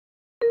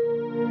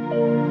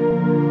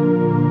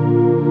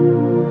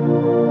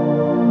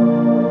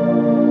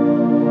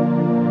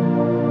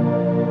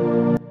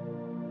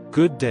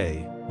Good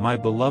day, my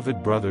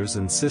beloved brothers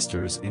and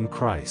sisters in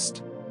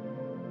Christ.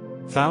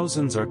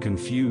 Thousands are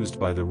confused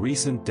by the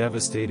recent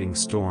devastating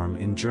storm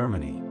in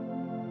Germany.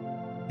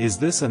 Is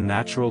this a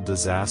natural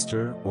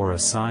disaster or a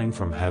sign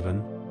from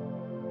heaven?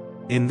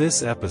 In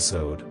this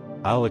episode,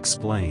 I'll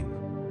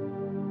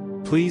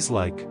explain. Please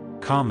like,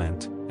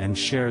 comment, and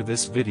share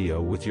this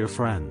video with your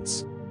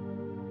friends.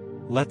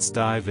 Let's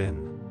dive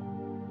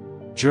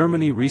in.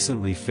 Germany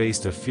recently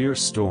faced a fierce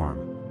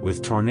storm,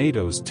 with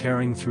tornadoes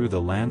tearing through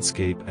the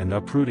landscape and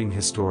uprooting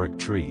historic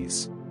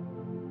trees.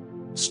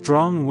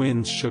 Strong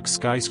winds shook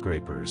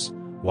skyscrapers,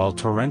 while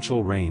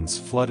torrential rains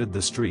flooded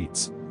the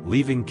streets,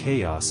 leaving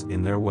chaos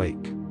in their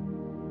wake.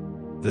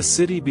 The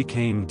city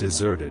became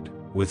deserted,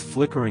 with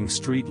flickering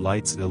street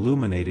lights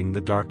illuminating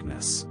the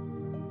darkness.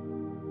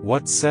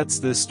 What sets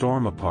this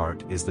storm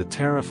apart is the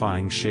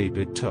terrifying shape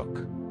it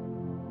took.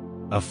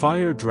 A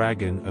fire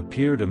dragon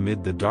appeared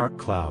amid the dark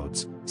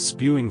clouds,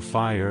 spewing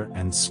fire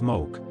and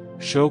smoke,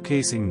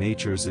 showcasing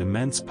nature's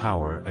immense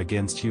power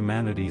against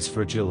humanity's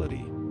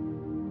fragility.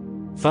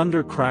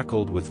 Thunder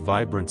crackled with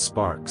vibrant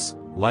sparks,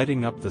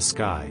 lighting up the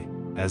sky,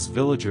 as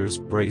villagers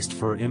braced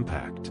for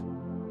impact.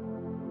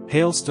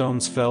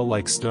 Hailstones fell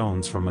like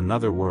stones from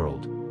another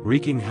world,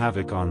 wreaking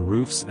havoc on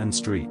roofs and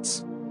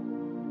streets.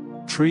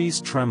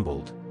 Trees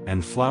trembled,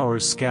 and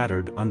flowers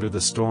scattered under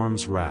the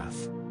storm's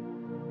wrath.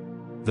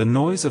 The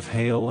noise of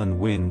hail and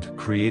wind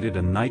created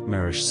a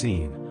nightmarish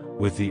scene,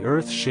 with the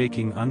earth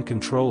shaking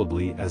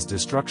uncontrollably as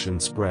destruction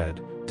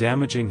spread,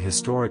 damaging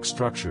historic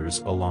structures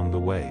along the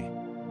way.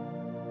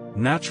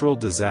 Natural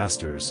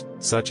disasters,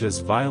 such as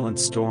violent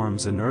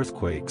storms and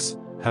earthquakes,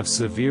 have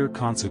severe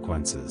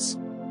consequences.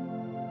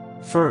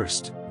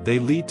 First, they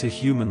lead to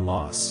human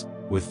loss,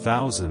 with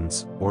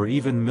thousands, or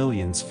even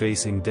millions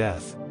facing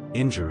death,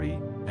 injury,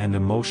 and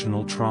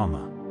emotional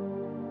trauma.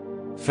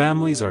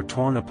 Families are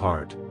torn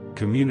apart,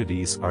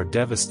 communities are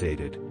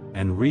devastated,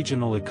 and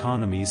regional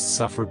economies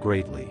suffer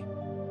greatly.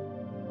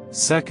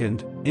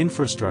 Second,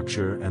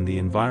 infrastructure and the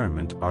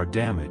environment are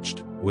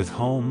damaged, with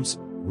homes,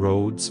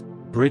 roads,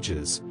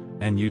 bridges,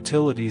 and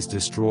utilities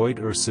destroyed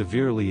or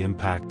severely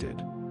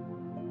impacted.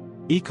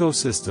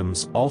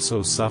 Ecosystems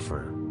also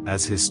suffer,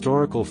 as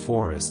historical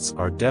forests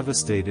are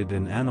devastated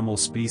and animal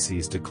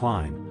species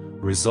decline,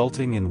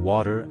 resulting in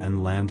water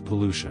and land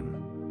pollution.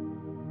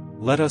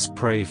 Let us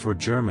pray for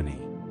Germany.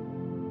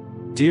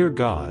 Dear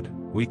God,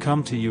 we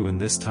come to you in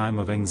this time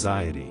of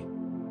anxiety.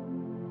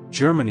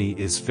 Germany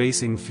is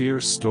facing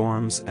fierce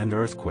storms and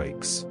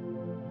earthquakes.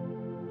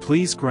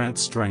 Please grant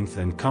strength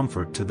and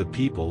comfort to the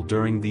people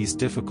during these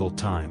difficult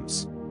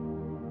times.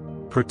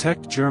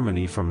 Protect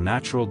Germany from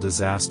natural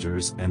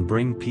disasters and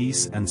bring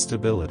peace and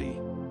stability.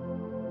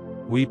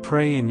 We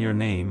pray in your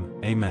name,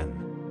 Amen.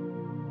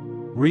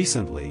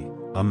 Recently,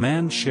 a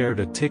man shared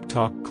a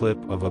TikTok clip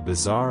of a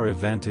bizarre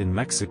event in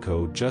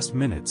Mexico just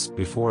minutes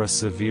before a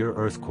severe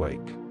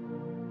earthquake.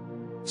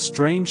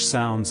 Strange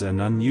sounds and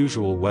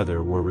unusual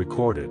weather were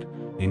recorded,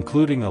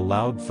 including a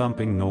loud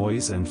thumping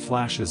noise and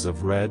flashes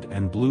of red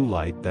and blue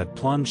light that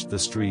plunged the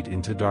street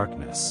into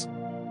darkness.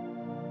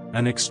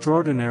 An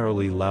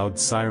extraordinarily loud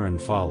siren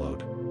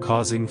followed,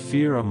 causing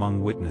fear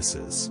among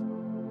witnesses.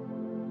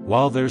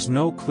 While there's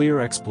no clear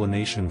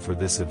explanation for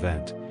this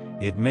event,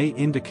 it may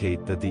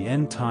indicate that the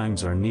end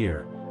times are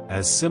near,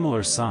 as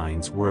similar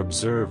signs were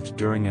observed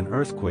during an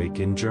earthquake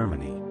in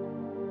Germany.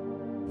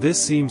 This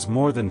seems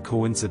more than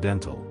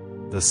coincidental.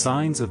 The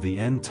signs of the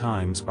end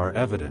times are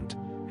evident,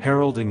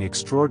 heralding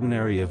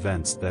extraordinary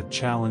events that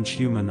challenge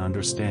human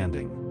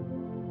understanding.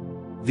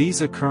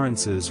 These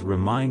occurrences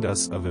remind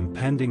us of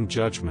impending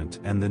judgment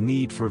and the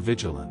need for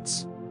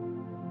vigilance.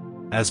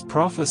 As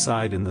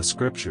prophesied in the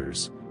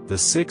scriptures, the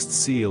sixth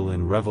seal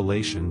in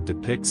Revelation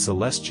depicts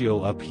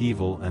celestial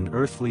upheaval and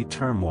earthly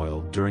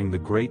turmoil during the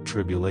Great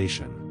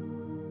Tribulation.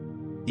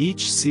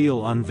 Each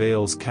seal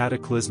unveils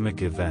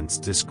cataclysmic events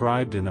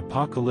described in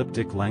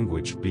apocalyptic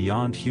language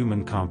beyond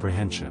human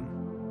comprehension.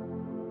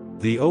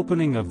 The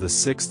opening of the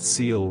sixth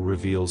seal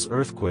reveals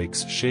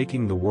earthquakes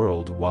shaking the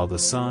world while the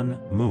sun,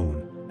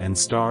 moon, and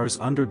stars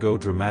undergo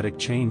dramatic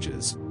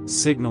changes,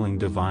 signaling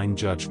divine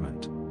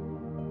judgment.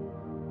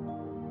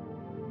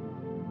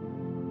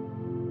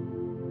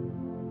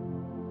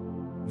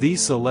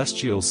 These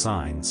celestial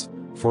signs,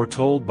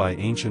 foretold by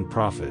ancient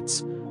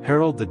prophets,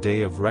 herald the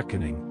day of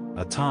reckoning,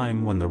 a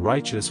time when the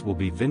righteous will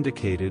be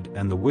vindicated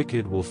and the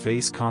wicked will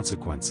face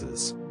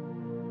consequences.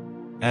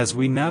 As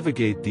we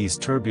navigate these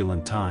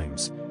turbulent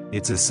times,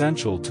 it's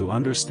essential to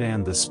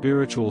understand the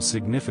spiritual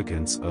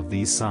significance of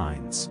these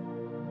signs.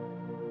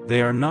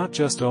 They are not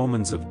just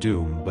omens of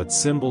doom but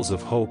symbols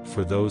of hope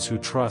for those who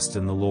trust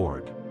in the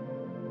Lord.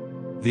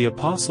 The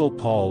Apostle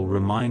Paul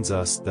reminds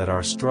us that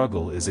our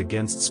struggle is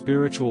against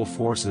spiritual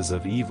forces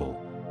of evil,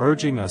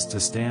 urging us to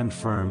stand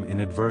firm in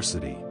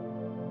adversity.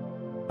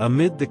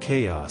 Amid the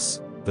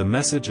chaos, the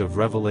message of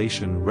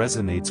Revelation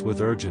resonates with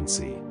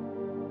urgency.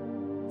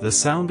 The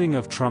sounding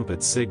of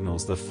trumpets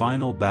signals the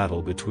final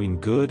battle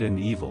between good and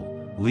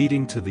evil,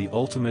 leading to the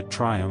ultimate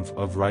triumph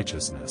of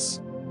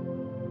righteousness.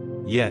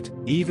 Yet,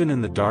 even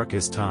in the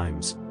darkest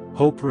times,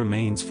 hope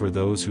remains for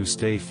those who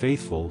stay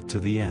faithful to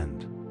the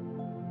end.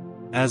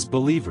 As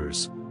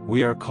believers,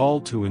 we are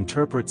called to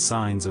interpret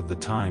signs of the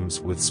times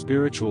with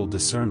spiritual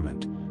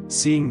discernment,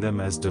 seeing them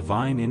as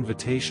divine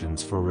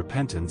invitations for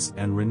repentance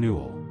and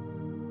renewal.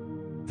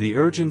 The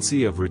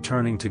urgency of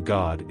returning to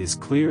God is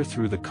clear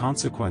through the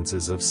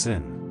consequences of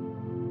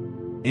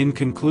sin. In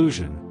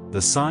conclusion,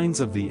 the signs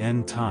of the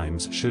end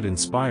times should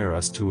inspire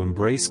us to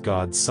embrace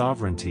God's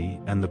sovereignty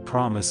and the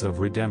promise of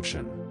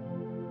redemption.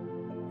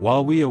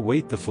 While we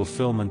await the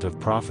fulfillment of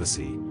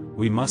prophecy,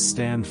 we must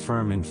stand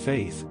firm in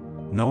faith,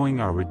 knowing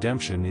our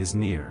redemption is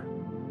near.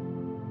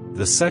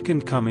 The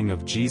second coming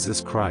of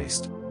Jesus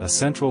Christ, a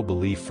central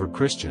belief for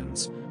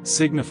Christians,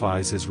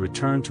 signifies his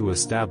return to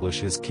establish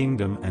his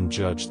kingdom and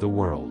judge the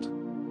world.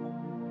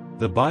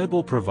 The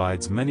Bible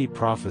provides many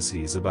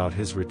prophecies about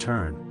his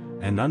return,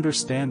 and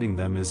understanding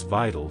them is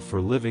vital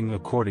for living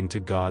according to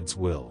God's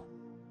will.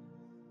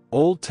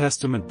 Old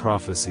Testament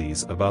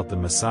prophecies about the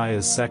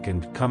Messiah's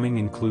second coming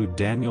include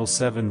Daniel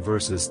 7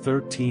 verses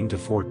 13 to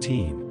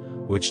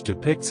 14, which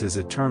depicts his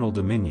eternal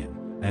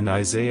dominion, and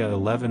Isaiah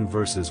 11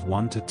 verses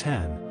 1 to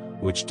 10,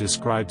 which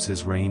describes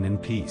his reign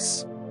and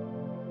peace.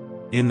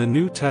 In the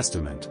New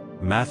Testament,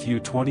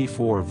 Matthew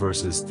 24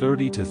 verses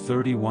 30 to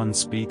 31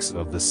 speaks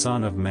of the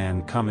Son of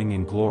Man coming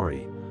in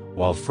glory,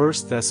 while 1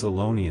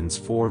 Thessalonians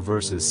 4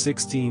 verses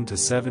 16 to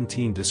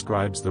 17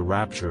 describes the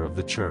rapture of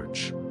the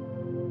church.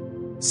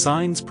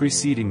 Signs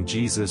preceding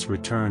Jesus'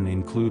 return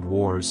include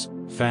wars,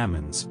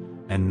 famines,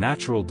 and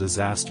natural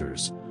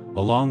disasters,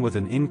 along with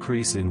an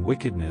increase in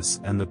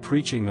wickedness and the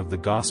preaching of the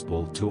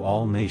gospel to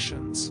all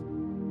nations.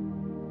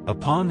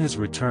 Upon his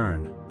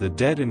return, the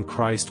dead in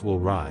Christ will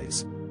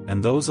rise,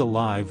 and those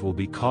alive will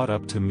be caught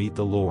up to meet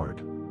the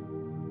Lord.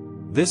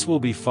 This will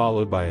be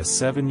followed by a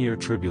 7-year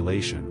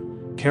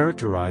tribulation,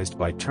 characterized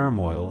by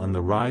turmoil and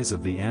the rise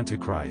of the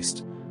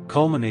Antichrist,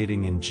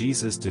 culminating in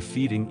Jesus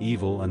defeating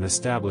evil and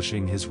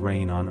establishing his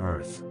reign on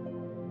earth.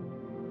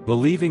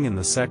 Believing in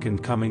the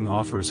second coming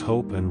offers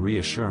hope and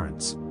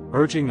reassurance,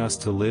 urging us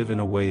to live in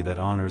a way that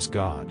honors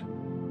God.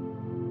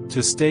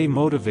 To stay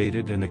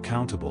motivated and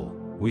accountable,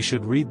 we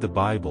should read the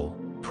Bible,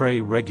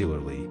 pray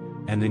regularly,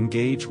 and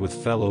engage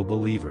with fellow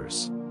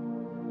believers.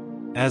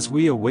 As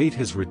we await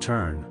his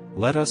return,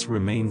 let us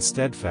remain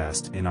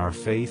steadfast in our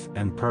faith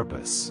and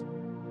purpose.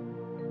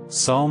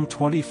 Psalm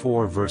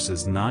 24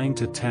 verses 9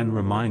 to 10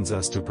 reminds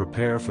us to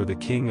prepare for the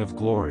King of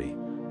Glory,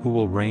 who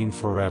will reign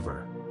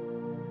forever.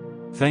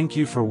 Thank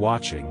you for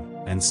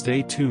watching, and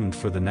stay tuned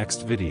for the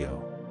next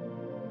video.